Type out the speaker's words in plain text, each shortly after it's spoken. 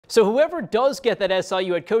So whoever does get that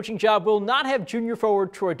SIU head coaching job will not have junior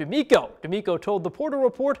forward Troy D'Amico. D'Amico told the Porter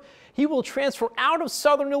Report he will transfer out of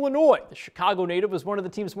Southern Illinois. The Chicago native was one of the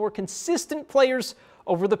team's more consistent players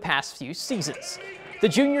over the past few seasons. The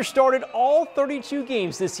junior started all 32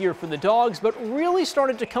 games this year for the Dogs, but really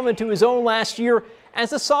started to come into his own last year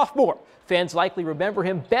as a sophomore. Fans likely remember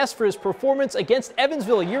him best for his performance against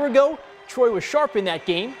Evansville a year ago. Troy was sharp in that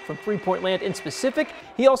game from three-point land in specific.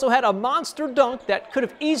 He also had a monster dunk that could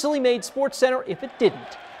have easily made SportsCenter if it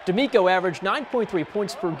didn't. D'Amico averaged 9.3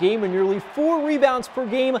 points per game and nearly 4 rebounds per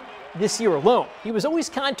game this year alone. He was always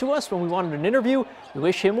kind to us when we wanted an interview. We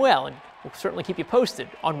wish him well, and we'll certainly keep you posted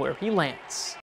on where he lands.